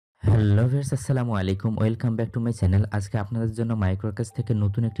Hello viewers আসসালামু আলাইকুম welcome back to my channel. আজকে আপনাদের জন্য মাইক্রোওয়ার্কার্স থেকে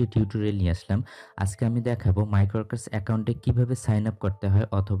নতুন একটি টিউটোরিয়াল নিয়ে আসলাম। আজকে আমি দেখাবো মাইক্রোওয়ার্কার্স অ্যাকাউন্টে কিভাবে সাইন আপ করতে হয়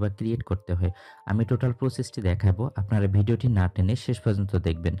অথবা ক্রিয়েট করতে হয়। আমি টোটাল প্রসেসটি দেখাবো। আপনারা ভিডিওটি না টেনে শেষ পর্যন্ত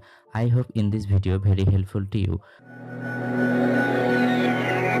দেখবেন। I hope in this video very helpful to you.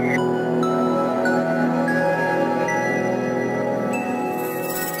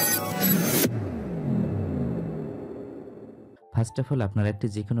 First of all আপনারা একটি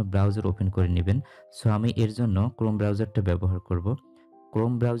যেকোনো ব্রাউজার ওপেন করে নেবেন। সো আমি এর জন্য ক্রোম ব্রাউজারটা ব্যবহার করব।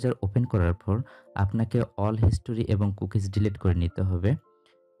 ক্রোম ব্রাউজার ওপেন করার পর আপনাকে অল হিস্টোরি এবং কুকিজ ডিলিট করে নিতে হবে।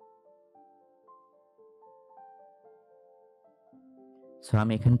 সো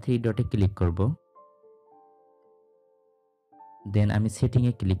আমি এখানে থ্রি ডটে ক্লিক করব। দেন আমি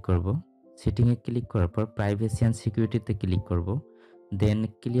সেটিংয়ে ক্লিক করব। সেটিংয়ে ক্লিক করার পর প্রাইভেসি অ্যান্ড সিকিউরিটিতে ক্লিক করব। দেন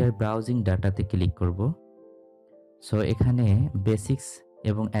ক্লিয়ার ব্রাউজিং ডাটাতে ক্লিক করব। সো এখানে বেসিক্স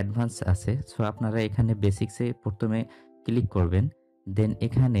এবং অ্যাডভান্স আছে। সো আপনারা এখানে বেসিক্সে প্রথমে ক্লিক করবেন। দেন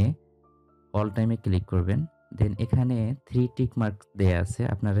এখানে অল টাইমে ক্লিক করবেন। দেন এখানে থ্রি টিক মার্ক দেয়া আছে,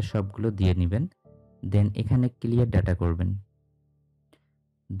 আপনারা সবগুলো দিয়ে নেবেন। দেন এখানে ক্লিয়ার ডাটা করবেন।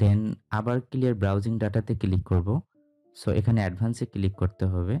 দেন আবার ক্লিয়ার ব্রাউজিং ডাটাতে ক্লিক করব। সো এখানে অ্যাডভান্সে ক্লিক করতে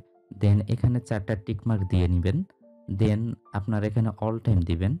হবে। দেন এখানে চারটা টিক মার্ক দিয়ে নেবেন। দেন আপনারা এখানে অল টাইম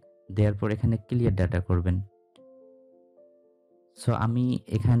দিবেন। দেওয়ার পর এখানে ক্লিয়ার ডাটা করবেন। সো আমি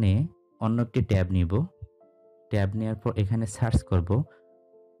এখানে অন্য একটি ট্যাব নিব। ট্যাব নেওয়ার পর এখানে সার্চ করব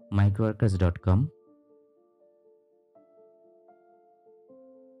microworkers.com।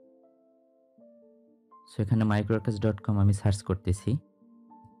 সো এখানে microworkers.com আমি সার্চ করতেছি।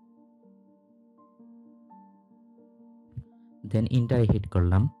 দেন ইন্টারে হিট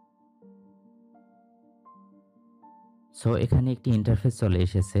করলাম। সো এখানে একটি ইন্টারফেস চলে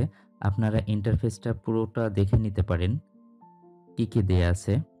এসেছে। আপনারা ইন্টারফেসটা পুরোটা দেখে নিতে পারেন কি কি দেয়া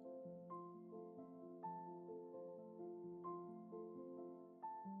আছে।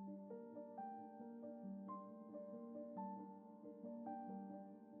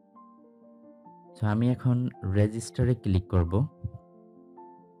 সো আমি এখন রেজিস্টারে ক্লিক করব।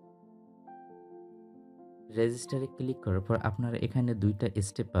 রেজিস্টারে ক্লিক করার পর আপনারা এখানে দুইটা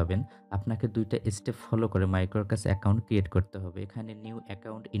স্টেপ পাবেন। আপনাকে দুইটা স্টেপ ফলো করে মাইক্রোওয়ার্কার্স অ্যাকাউন্ট ক্রিয়েট করতে হবে। এখানে নিউ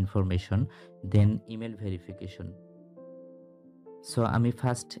অ্যাকাউন্ট ইনফরমেশন, দেন ইমেল ভেরিফিকেশন। সো আমি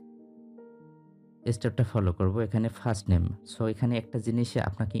ফার্স্ট স্টেপটা ফলো করব। এখানে ফার্স্ট নেম। সো এখানে একটা জিনিসে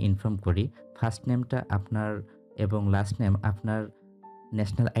আপনাকে ইনফর্ম করি, ফার্স্ট নেমটা আপনার এবং লাস্ট নেম আপনার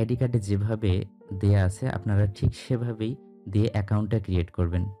ন্যাশনাল আইডি কার্ডে যেভাবে দেয়া আছে আপনারা ঠিক সেভাবেই দিয়ে অ্যাকাউন্টটা ক্রিয়েট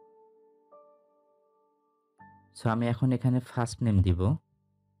করবেন। সো আমি এখন এখানে ফার্স্ট নেম দিব।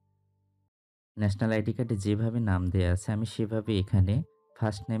 ন্যাশনাল আইডি কার্ডে যেভাবে নাম দেয়া আছে আমি সেভাবে এখানে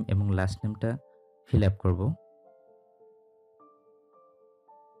ফার্স্ট নেম এবং লাস্ট নেমটা ফিল আপ করব।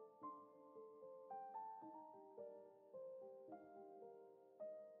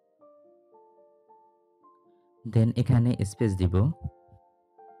 দেন এখানে স্পেস দিব।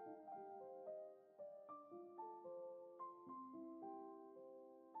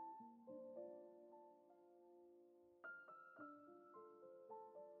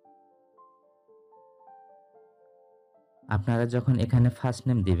 আপনারা যখন এখানে ফার্স্ট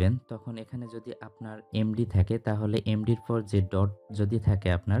নেম দিবেন তখন এখানে যদি আপনার এমডি থাকে তাহলে এমডির পর যে ডট যদি থাকে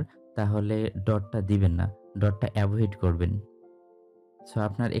আপনার, তাহলে ডটটা দিবেন না, ডটটা অ্যাভয়েড করবেন। সো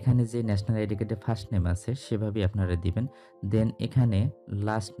আপনার এখানে যে ন্যাশনাল আইডি কার্ডে ফার্স্ট নেম আছে সেভাবেই আপনারা দিবেন। দেন এখানে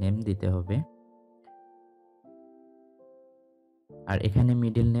লাস্ট নেম দিতে হবে। আর এখানে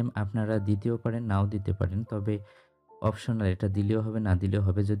মিডল নেম আপনারা দিতেও পারেন নাও দিতে পারেন, তবে অপশনাল, এটা দিলেও হবে না দিলেও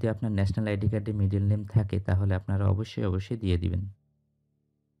হবে। যদি আপনার ন্যাশনাল আইডি কার্ডে মিডল নেম থাকে তাহলে আপনারা অবশ্যই দিয়ে দিবেন।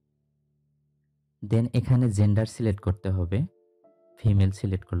 দেন এখানে জেন্ডার সিলেক্ট করতে হবে, ফিমেল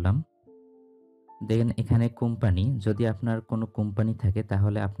সিলেক্ট করলাম। দেন এখানে কোম্পানি, যদি আপনার কোনো কোম্পানি থাকে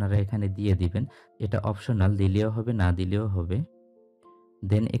তাহলে আপনারা এখানে দিয়ে দিবেন, এটা অপশনাল, দিলেও হবে না দিলেও হবে।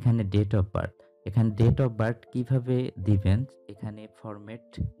 দেন এখানে ডেট অফ বার্থ, এখানে ডেট অফ বার্থ কিভাবে দিবেন এখানে ফরম্যাট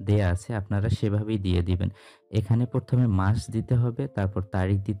দেয়া আছে, আপনারা সেভাবেই দিয়ে দিবেন। এখানে প্রথমে মাস দিতে হবে, তারপর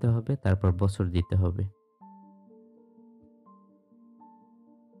তারিখ দিতে হবে, তারপর বছর দিতে হবে।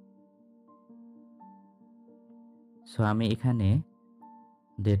 সো আমি এখানে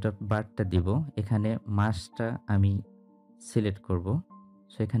ডেট অফ বার্থটা দিব, এখানে মাসটা আমি সিলেক্ট করব।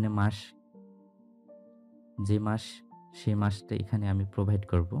 সো এখানে মাস, যে মাস সেই মাসটা এখানে আমি প্রোভাইড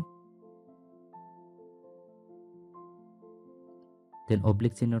করব। দেন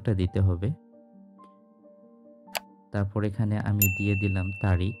অবলিক চিহ্নটা দিতে হবে। তারপর এখানে আমি দিয়ে দিলাম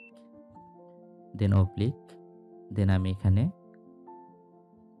তারিখ, দেন অবলিক, দেন আমি এখানে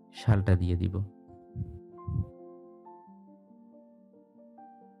সালটা দিয়ে দিব।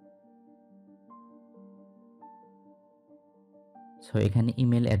 সো এখানে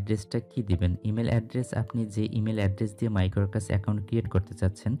ইমেল অ্যাড্রেসটা কি দিবেন? ইমেল অ্যাড্রেস আপনি যে ইমেল অ্যাড্রেস দিয়ে মাইক্রোওয়ার্কার্স অ্যাকাউন্ট ক্রিয়েট করতে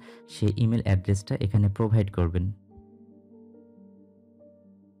চাচ্ছেন, সেই ইমেল অ্যাড্রেসটা এখানে প্রোভাইড করবেন।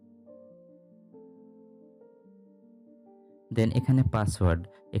 দেন এখানে পাসওয়ার্ড,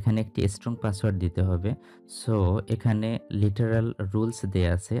 এখানে একটি স্ট্রং পাসওয়ার্ড দিতে হবে। সো এখানে লিটারাল রুলস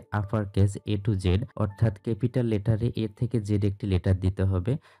দেয়া আছে upper case A to Z, অর্থাৎ ক্যাপিটাল লেটারে A থেকে Z একটি লেটার দিতে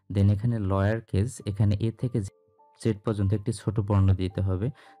হবে। দেন এখানে লয়ার কেস, এখানে A থেকে Z পর্যন্ত একটি ছোট বর্ণ দিতে হবে।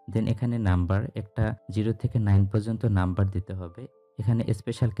 দেন এখানে নাম্বার, একটা 0 থেকে 9 পর্যন্ত নাম্বার দিতে হবে। এখানে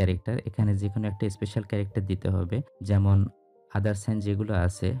স্পেশাল ক্যারেক্টার, এখানে যেকোনো একটা স্পেশাল ক্যারেক্টার দিতে হবে, যেমন আদার সাইন যেগুলো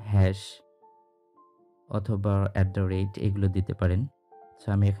আছে, হ্যাশ অথবা এগুলো দিতে পারেন। সো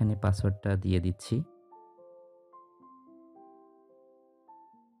আমি এখানে পাসওয়ার্ডটা দিয়ে দিচ্ছি।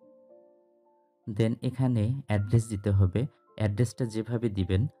 দেন এখানে অ্যাড্রেস দিতে হবে। অ্যাড্রেসটা যেভাবে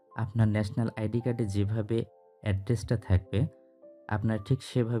দিবেন, আপনার ন্যাশনাল আইডি কার্ডে যেভাবে অ্যাড্রেসটা থাকবে, আপনার ঠিক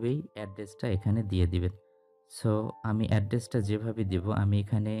সেভাবেই অ্যাড্রেসটা এখানে দিয়ে দিবেন। সো আমি অ্যাড্রেসটা যেভাবে দিব, আমি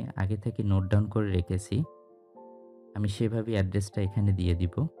এখানে আগে থেকে নোট ডাউন করে রেখেছি। আমি সেভাবেই অ্যাড্রেসটা এখানে দিয়ে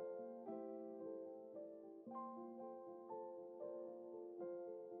দিব।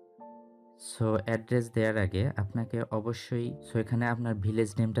 সো অ্যাড্রেস দেওয়ার আগে আপনাকে অবশ্যই এখানে আপনার ভিলেজ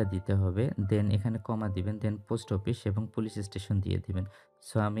নেমটা দিতে হবে। দেন এখানে কমা দিবেন, দেন পোস্ট অফিস এবং পুলিশ স্টেশন দিয়ে দিবেন।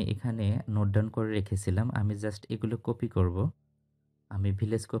 সো আমি এখানে নোট ডাউন করে রেখেছিলাম, আমি জাস্ট এগুলো কপি করব। আমি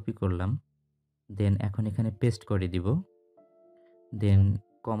ভিলেজ কপি করলাম, দেন এখন এখানে পেস্ট করে দিব, দেন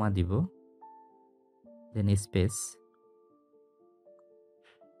কমা দিব, দেন স্পেস,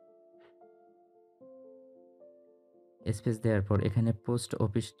 স্পেস দেওয়ার পর এখানে পোস্ট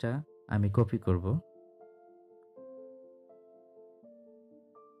অফিসটা আমি কপি করব।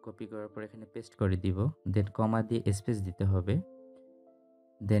 কপি করার পর এখানে পেস্ট করে দিব, দেন কমা দিয়ে স্পেস দিতে হবে।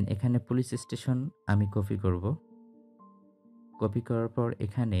 দেন এখানে পুলিশ স্টেশন আমি কপি করব। কপি করার পর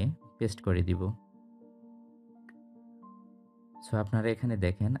এখানে পেস্ট করে দিব। সো আপনারা এখানে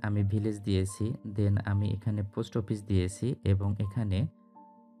দেখেন আমি ভিলেজ দিয়েছি, দেন আমি এখানে পোস্ট অফিস দিয়েছি এবং এখানে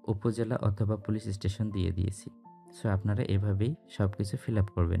উপজেলা অথবা পুলিশ স্টেশন দিয়ে দিয়েছি। সো আপনারা এভাবেই সব কিছু ফিল আপ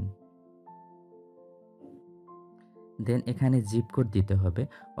করবেন। দেন এখানে জিপ কোড দিতে হবে,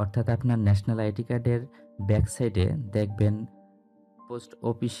 অর্থাৎ আপনার ন্যাশনাল আইডি কার্ডের ব্যাক সাইডে দেখবেন পোস্ট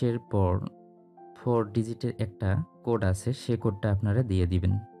অফিসের পর 4 ডিজিটের একটা কোড আছে, সে কোডটা আপনারা দিয়ে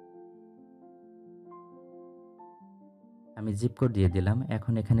দিবেন। আমি জিপ কোড দিয়ে দিলাম।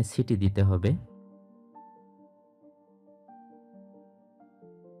 এখন এখানে সিটি দিতে হবে।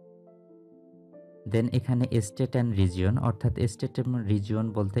 দেন এখানে স্টেট অ্যান্ড রিজিয়ন, অর্থাৎ স্টেট এবং রিজিয়ন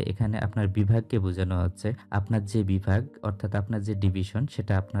বলতে এখানে আপনার বিভাগকে বোঝানো হচ্ছে। আপনার যে বিভাগ অর্থাৎ আপনার যে ডিভিশন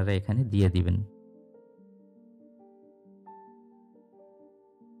সেটা আপনারা এখানে দিয়ে দিবেন।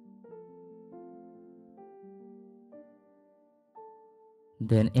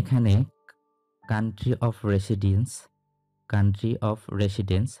 দেন এখানে কান্ট্রি অফ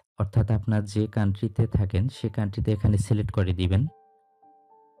রেসিডেন্স অর্থাৎ আপনার যে কান্ট্রিতে থাকেন সে কান্ট্রিতে এখানে সিলেক্ট করে দিবেন।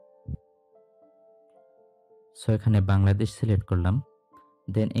 সো এখানে বাংলাদেশ সিলেক্ট করলাম।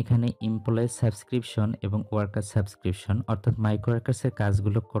 দেন এখানে এমপ্লয়ি সাবস্ক্রিপশন এবং ওয়ার্কার সাবস্ক্রিপশন, অর্থাৎ মাইক্রোওয়ার্কার্সের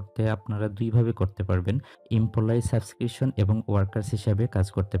কাজগুলো করতে আপনারা দুইভাবে করতে পারবেন, এমপ্লয়ি সাবস্ক্রিপশন এবং ওয়ার্কার্স হিসাবে কাজ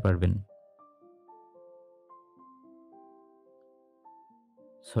করতে পারবেন।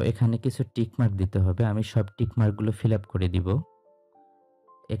 সো এখানে কিছু টিকমার্ক দিতে হবে, আমি সব টিকমার্কগুলো ফিল আপ করে দিব।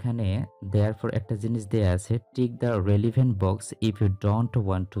 এখানে দেওয়ার পর একটা জিনিস দেয়া আছে, tick the relevant box if you don't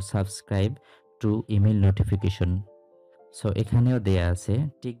want to subscribe to email notification. So এখানেও দেয়া আছে,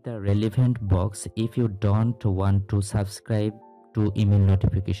 tick the relevant box if you don't want to subscribe to email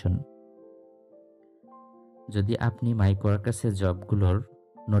notification. যদি আপনি মাইক্রোওয়ার্কার্সের জবগুলোর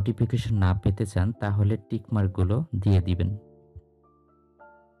নোটিফিকেশন না পেতে চান তাহলে টিকমার্কগুলো দিয়ে দিবেন।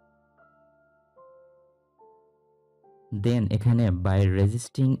 দেন এখানে by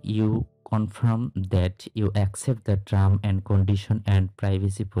রেজিস্ট্রিং you confirm that you accept the term and condition and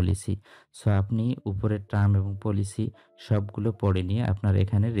privacy policy. So আপনি উপরের টার্ম এবং পলিসি সবগুলো পড়ে নিয়ে আপনার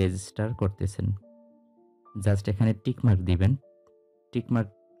এখানে রেজিস্টার করতেছেন। জাস্ট এখানে টিকমার্ক দিবেন। টিকমার্ক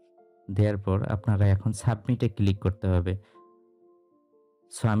দেওয়ার পর আপনারা এখন সাবমিটে ক্লিক করতে হবে।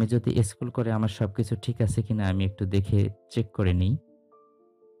 সো আমি যদি স্ক্রল করে আমার সবকিছু ঠিক আছে কিনা আমি একটু দেখে চেক করে নিই।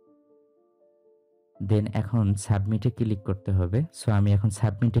 দেন এখন সাবমিটে ক্লিক করতে হবে। সো আমি এখন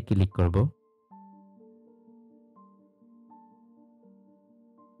সাবমিটে ক্লিক করব।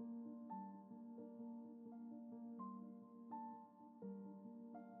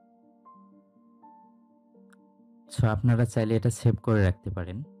 সো আপনারা চাইলে এটা সেভ করে রাখতে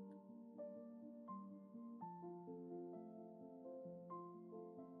পারেন।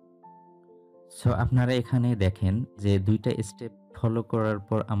 সো আপনারা এখানে দেখেন যে 2টা স্টেপ ফলো করার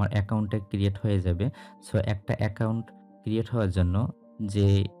পর আমার অ্যাকাউন্টটা ক্রিয়েট হয়ে যাবে। সো একটা অ্যাকাউন্ট ক্রিয়েট হওয়ার জন্য যে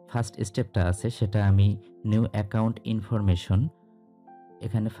ফার্স্ট স্টেপটা আছে সেটা আমি নিউ অ্যাকাউন্ট ইনফরমেশন,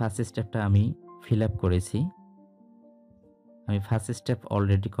 এখানে ফার্স্ট স্টেপটা আমি ফিল আপ করেছি। আমি ফার্স্ট স্টেপ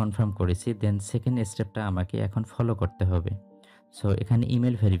অলরেডি কনফার্ম করেছি। দেন সেকেন্ড স্টেপটা আমাকে এখন ফলো করতে হবে। সো এখানে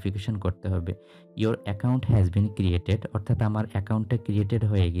ইমেল ভেরিফিকেশন করতে হবে। Your account has been created, অর্থাৎ আমার অ্যাকাউন্টটা ক্রিয়েটেড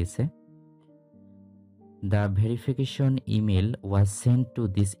হয়ে গেছে। The verification email was send to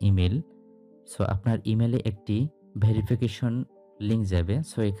this email. So আপনার ইমেলে একটি ভেরিফিকেশন লিঙ্ক যাবে।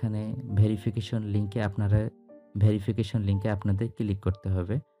 সো এখানে ভেরিফিকেশন লিঙ্কে আপনাদের ক্লিক করতে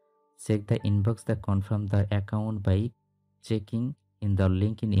হবে। Check the inbox the confirm the account by checking in the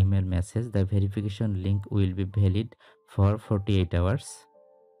link in email message. The verification link will be valid for 48 hours.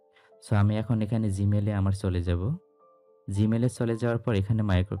 So আমি এখন এখানে জিমেলে আমার চলে যাব। জিমেলে চলে যাওয়ার পর এখানে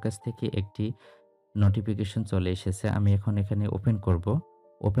মাইক্রোকাস থেকে একটি নোটিফিকেশন চলে এসেছে। আমি এখন এখানে ওপেন করব।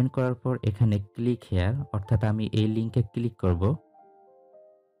 ওপেন করার পর এখানে ক্লিক হেয়ার, অর্থাৎ আমি এই লিঙ্কে ক্লিক করব।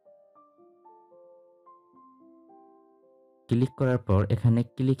 ক্লিক করার পর এখানে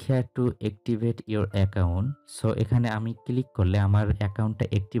click here two activate your account. So এখানে আমি ক্লিক করলে আমার অ্যাকাউন্টটা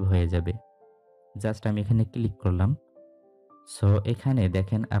অ্যাক্টিভ হয়ে যাবে। জাস্ট আমি এখানে ক্লিক করলাম। সো এখানে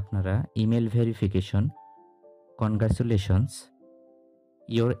দেখেন আপনারা email verification, congratulations,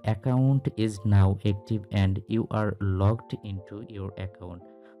 your account is now active and you R logged into your account.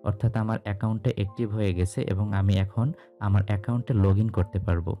 অর্থাৎ আমার অ্যাকাউন্টটা অ্যাক্টিভ হয়ে গেছে এবং আমি এখন আমার অ্যাকাউন্টে লগ ইন করতে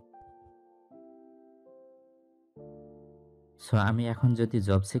পারবো। সো আমি এখন যদি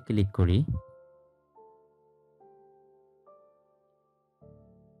জবসে ক্লিক করি,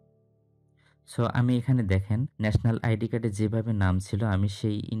 সো আমি এখানে দেখেন ন্যাশনাল আইডি কার্ডে যেভাবে নাম ছিল আমি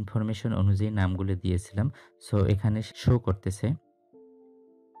সেই ইনফরমেশন অনুযায়ী নামগুলো দিয়েছিলাম। সো এখানে শো করতেছে।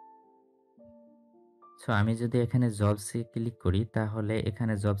 সো আমি যদি এখানে জবসে ক্লিক করি তাহলে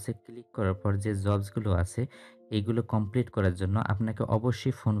এখানে জবসে ক্লিক করার পর যে জবসগুলো আছে এইগুলো কমপ্লিট করার জন্য আপনাকে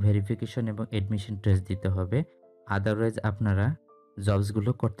অবশ্যই ফোন ভেরিফিকেশন এবং অ্যাডমিশন টেস্ট দিতে হবে। আদারওয়াইজ আপনারা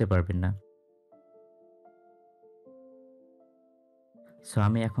জবসগুলো করতে পারবেন না। সো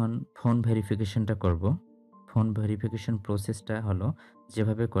আমি এখন ফোন ভেরিফিকেশনটা করব। ফোন ভেরিফিকেশন প্রসেসটা হলো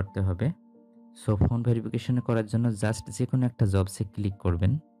যেভাবে করতে হবে। সো ফোন ভেরিফিকেশন করার জন্য জাস্ট যে কোনো একটা জবসে ক্লিক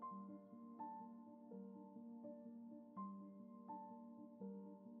করবেন।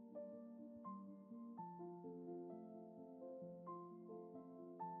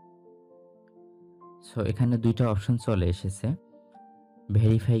 সো এখানে দুইটা অপশন চলে এসেছে।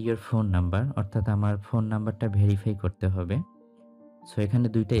 ভেরিফাই ইওর ফোন নাম্বার, অর্থাৎ আমার ফোন নাম্বারটা ভেরিফাই করতে হবে। সো এখানে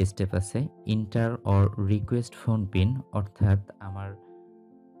দুইটা স্টেপ আছে, inter or request phone pin, অর্থাৎ আমার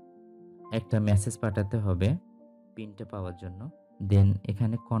একটা মেসেজ পাঠাতে হবে পিনটা পাওয়ার জন্য। দেন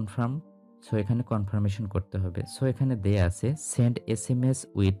এখানে কনফার্ম, সো এখানে কনফার্মেশন করতে হবে। সো এখানে দেয়া আছে send SMS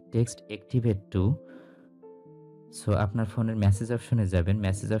with text activate two. So আপনার ফোনের মেসেজ অপশনে যাবেন।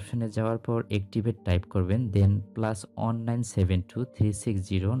 মেসেজ অপশনে যাওয়ার পর অ্যাক্টিভেট টাইপ করবেন, দেন +1972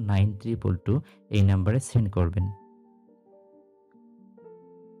 360 922 এই নাম্বারে সেন্ড করবেন।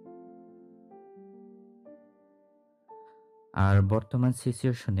 আর বর্তমান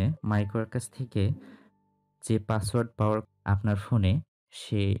সিচুয়েশনে মাইক্রোওয়ার্কার্স থেকে যে পাসওয়ার্ড পাওয়ার আপনার ফোনে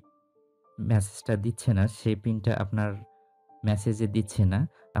সে মেসেজটা দিচ্ছে না, সেই পিনটা আপনার মেসেজে দিচ্ছে না,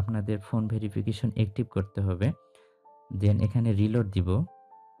 আপনাদের ফোন ভেরিফিকেশন অ্যাক্টিভ করতে হবে। দেন এখানে রিলোড দিব।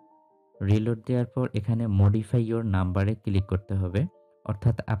 রিলোড দেওয়ার পর এখানে মডিফাই ইওর নাম্বারে ক্লিক করতে হবে।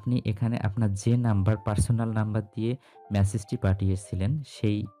 অর্থাৎ আপনি এখানে আপনার যে নাম্বার পার্সোনাল নাম্বার দিয়ে মেসেজটি পাঠিয়েছিলেন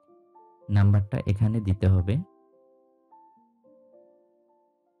সেই নাম্বারটা এখানে দিতে হবে।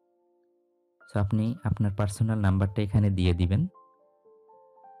 সো আপনি আপনার পার্সোনাল নাম্বারটা এখানে দিয়ে দিবেন।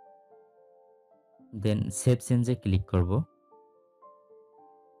 দেন সেভ চেঞ্জে ক্লিক করব।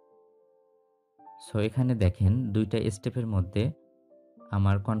 সো এখানে দেখেন দুইটা স্টেপের মধ্যে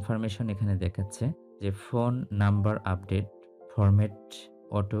আমার কনফার্মেশন এখানে দেখাচ্ছে যে phone number update format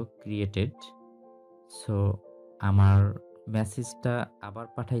auto created. So আমার মেসেজটা আবার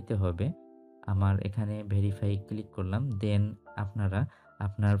পাঠাইতে হবে। আমার এখানে ভেরিফাই ক্লিক করলাম। দেন আপনারা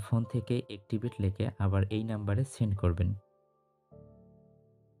আপনার ফোন থেকে অ্যাক্টিভেট লিখে আবার এই নাম্বারে সেন্ড করবেন।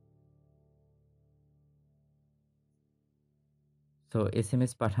 সো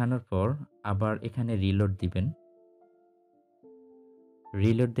এসএমএস পাঠানোর পর আবার এখানে রিলোড দিবেন।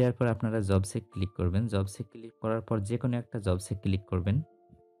 রিলোড দেওয়ার পর আপনারা জবসে ক্লিক করবেন। জবসে ক্লিক করার পর যে কোনো একটা জবসে ক্লিক করবেন।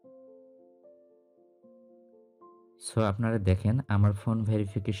 সো আপনারা দেখেন আমার ফোন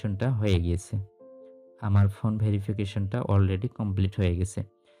ভেরিফিকেশনটা হয়ে গিয়েছে। আমার ফোন ভেরিফিকেশনটা অলরেডি কমপ্লিট হয়ে গেছে।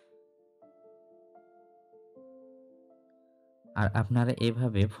 আর আপনারা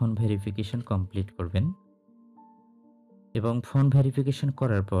এভাবে ফোন ভেরিফিকেশন কমপ্লিট করবেন। এবং ফোন ভেরিফিকেশন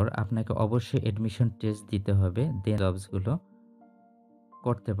করার পর আপনাকে অবশ্যই অ্যাডমিশন টেস্ট দিতে হবে, দেন জবসগুলো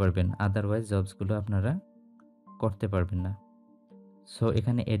করতে পারবেন, আদারওয়াইজ জবসগুলো আপনারা করতে পারবেন না। সো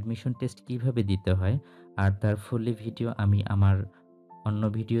এখানে অ্যাডমিশন টেস্ট কিভাবে দিতে হয় আর তার ফুললি ভিডিও আমি আমার অন্য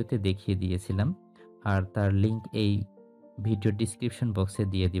ভিডিওতে দেখিয়ে দিয়েছিলাম, আর তার লিংক এই ভিডিও ডিসক্রিপশন বক্সে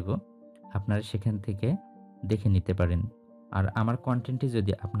দিয়ে দিব, আপনারা সেখান থেকে দেখে নিতে পারেন। আর আমার কন্টেন্টটি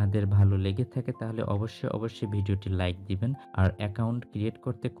যদি আপনাদের ভালো লেগে থাকে তাহলে অবশ্যই ভিডিওটি লাইক দিবেন, আর অ্যাকাউন্ট ক্রিয়েট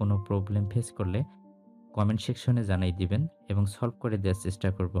করতে কোনো প্রবলেম ফেস করলে কমেন্ট সেকশনে জানাই দিবেন এবং সলভ করে দেওয়ার চেষ্টা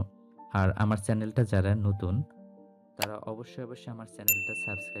করব। আর আমার চ্যানেলটা যারা নতুন তারা অবশ্যই আমার চ্যানেলটা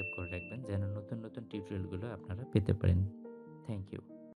সাবস্ক্রাইব করে রাখবেন যেন নতুন টিউটোরিয়ালগুলো আপনারা পেতে পারেন। Thank you.